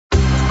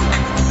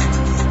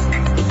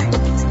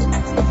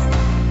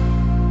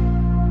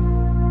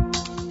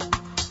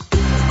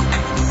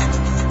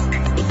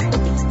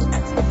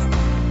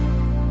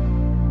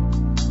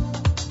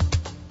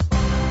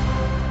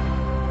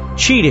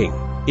Cheating.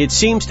 It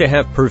seems to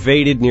have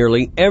pervaded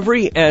nearly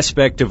every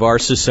aspect of our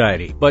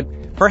society,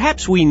 but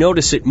perhaps we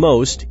notice it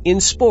most in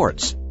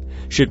sports.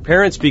 Should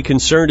parents be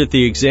concerned at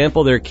the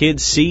example their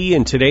kids see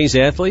in today's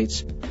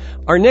athletes?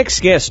 Our next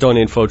guest on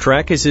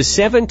InfoTrack is a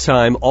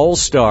 7-time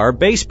All-Star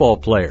baseball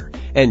player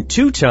and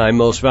 2-time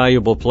Most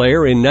Valuable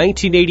Player in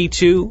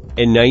 1982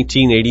 and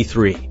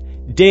 1983,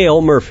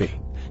 Dale Murphy.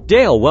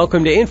 Dale,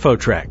 welcome to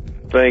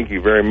InfoTrack. Thank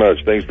you very much.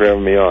 Thanks for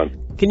having me on.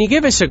 Can you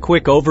give us a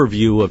quick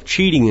overview of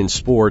cheating in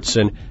sports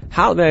and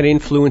how that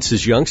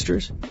influences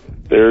youngsters?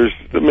 There's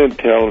the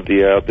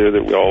mentality out there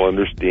that we all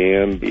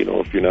understand. You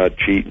know, if you're not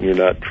cheating, you're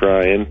not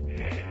trying.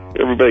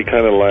 Everybody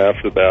kind of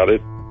laughs about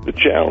it. The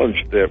challenge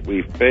that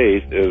we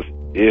face is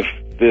if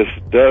this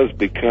does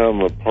become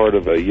a part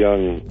of a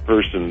young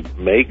person's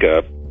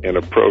makeup and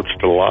approach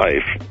to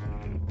life,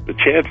 the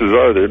chances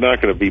are they're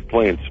not going to be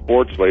playing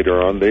sports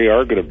later on. They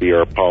are going to be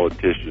our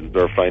politicians,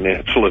 our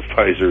financial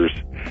advisors,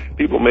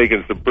 people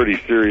making some pretty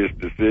serious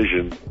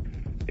decisions.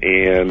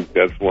 And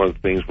that's one of the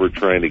things we're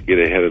trying to get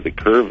ahead of the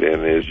curve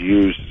in, is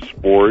use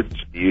sports,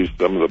 use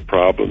some of the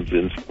problems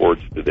in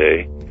sports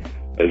today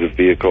as a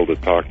vehicle to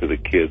talk to the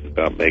kids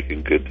about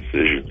making good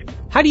decisions.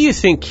 How do you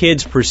think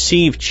kids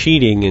perceive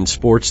cheating in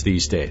sports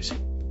these days?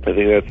 I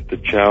think that's the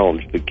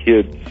challenge. The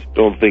kids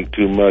don't think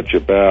too much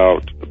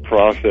about the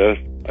process.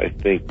 I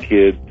think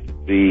kids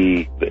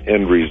see the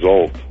end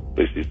result.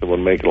 They see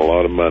someone making a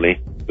lot of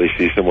money. They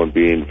see someone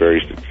being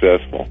very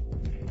successful.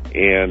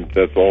 And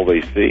that's all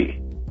they see.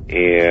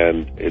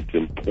 And it's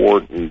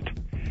important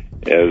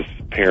as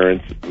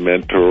parents,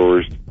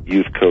 mentors,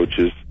 youth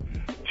coaches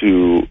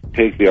to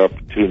take the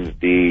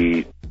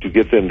opportunity to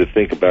get them to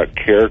think about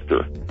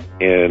character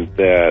and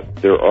that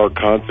there are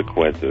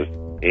consequences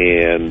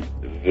and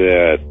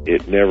that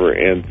it never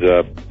ends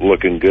up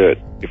looking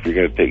good if you're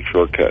going to take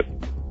shortcuts.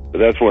 But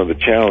that's one of the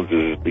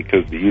challenges, is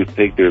because the youth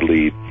take their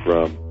lead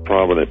from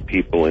prominent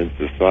people in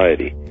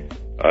society.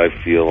 I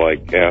feel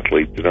like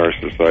athletes in our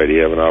society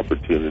have an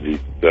opportunity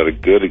to set a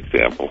good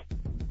example,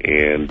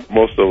 and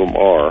most of them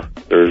are.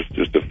 There's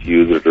just a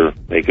few that are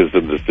making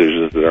some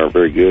decisions that aren't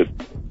very good.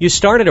 You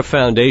started a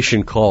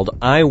foundation called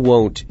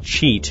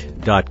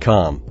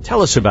IWon'tCheat.com.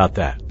 Tell us about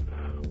that.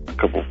 A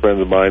couple of friends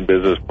of mine,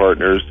 business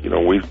partners, you know,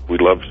 we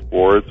love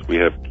sports, we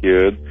have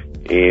kids,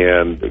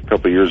 and a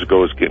couple of years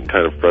ago it was getting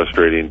kind of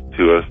frustrating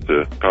to us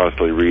to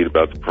constantly read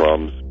about the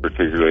problems,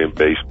 particularly in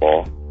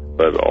baseball,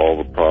 but all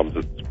the problems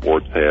that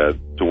sports had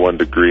to one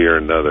degree or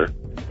another,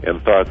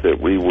 and thought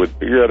that we would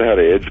figure out how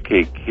to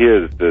educate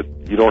kids that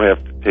you don't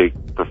have to take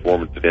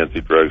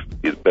performance-enhancing drugs to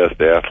be the best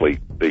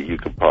athlete that you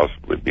can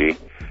possibly be,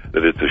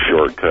 that it's a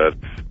shortcut,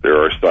 there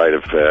are side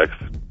effects.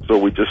 So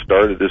we just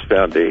started this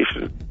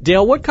foundation.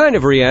 Dale, what kind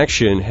of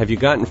reaction have you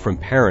gotten from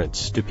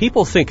parents? Do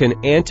people think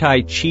an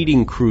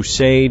anti-cheating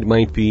crusade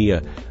might be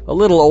a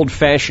little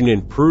old-fashioned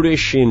and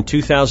prudish in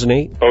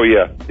 2008? Oh,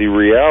 yeah. The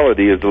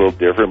reality is a little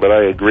different, but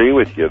I agree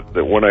with you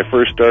that when I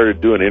first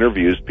started doing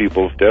interviews,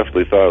 people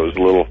definitely thought it was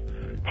a little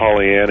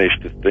Pollyannish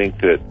to think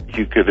that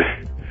you could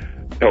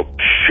help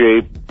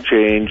shape,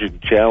 change,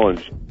 and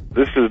challenge.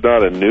 This is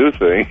not a new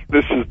thing.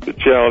 This is the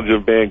challenge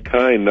of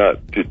mankind,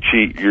 not to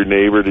cheat your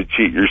neighbor, to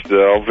cheat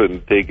yourself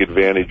and take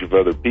advantage of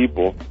other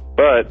people.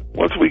 But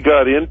once we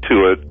got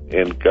into it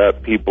and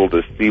got people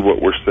to see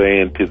what we're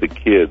saying to the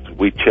kids,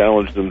 we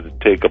challenged them to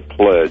take a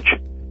pledge,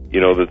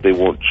 you know, that they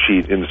won't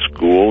cheat in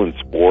school, in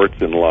sports,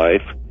 in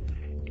life.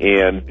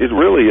 And it's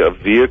really a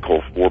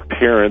vehicle for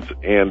parents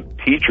and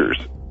teachers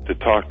to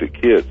talk to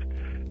kids.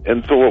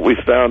 And so what we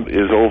found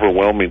is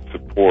overwhelming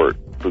support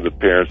for the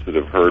parents that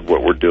have heard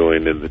what we're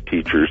doing and the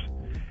teachers,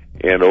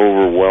 and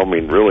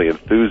overwhelming, really,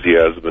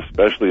 enthusiasm,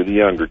 especially the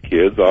younger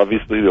kids.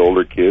 Obviously, the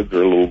older kids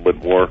are a little bit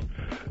more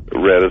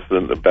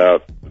reticent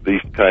about these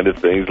kind of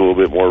things, a little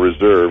bit more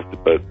reserved.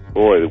 But,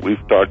 boy,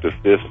 we've talked to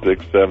 5th,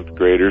 6th, 7th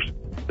graders.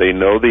 They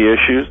know the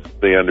issues.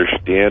 They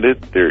understand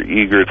it. They're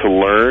eager to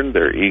learn.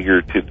 They're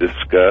eager to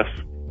discuss.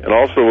 And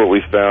also what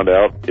we found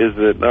out is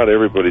that not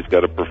everybody's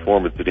got a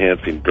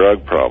performance-enhancing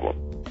drug problem.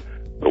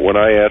 But when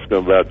I ask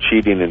them about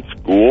cheating in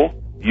school,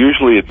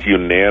 usually it's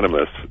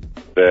unanimous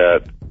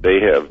that they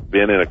have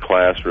been in a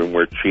classroom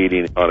where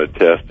cheating on a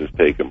test has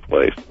taken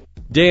place.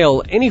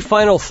 Dale, any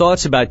final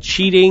thoughts about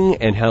cheating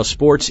and how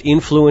sports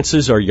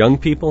influences our young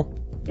people?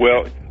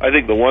 Well, I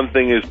think the one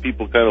thing is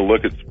people kind of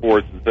look at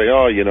sports and say,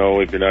 oh, you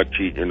know, if you're not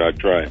cheating, you're not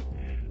trying.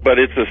 But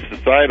it's a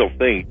societal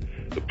thing.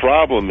 The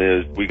problem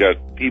is we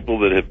got people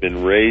that have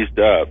been raised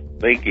up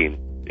thinking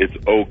it's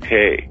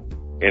okay,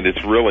 and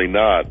it's really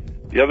not.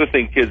 The other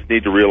thing kids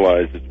need to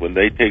realize is when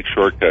they take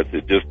shortcuts,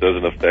 it just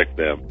doesn't affect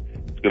them.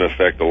 It's going to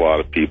affect a lot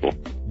of people.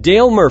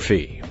 Dale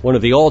Murphy, one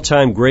of the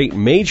all-time great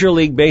Major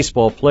League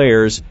Baseball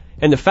players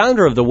and the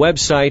founder of the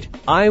website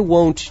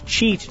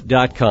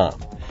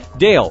IWon'tCheat.com.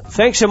 Dale,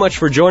 thanks so much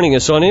for joining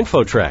us on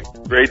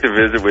InfoTrack. Great to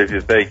visit with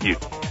you. Thank you.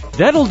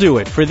 That'll do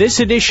it for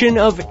this edition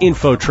of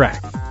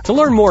InfoTrack. To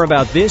learn more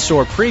about this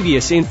or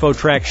previous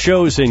InfoTrack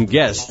shows and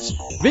guests,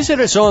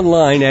 visit us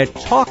online at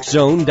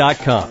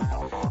TalkZone.com.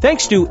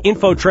 Thanks to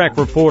InfoTrack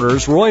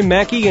reporters Roy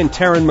Mackey and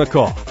Taryn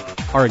McCall.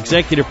 Our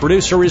executive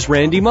producer is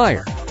Randy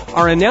Meyer.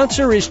 Our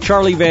announcer is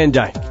Charlie Van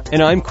Dyke,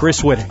 and I'm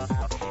Chris Whitting.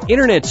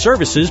 Internet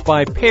services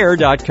by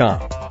Pair.com.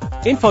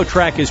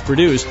 InfoTrack is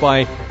produced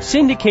by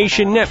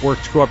Syndication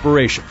Networks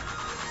Corporation.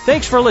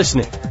 Thanks for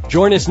listening.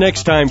 Join us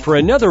next time for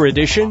another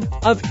edition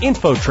of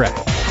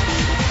InfoTrack.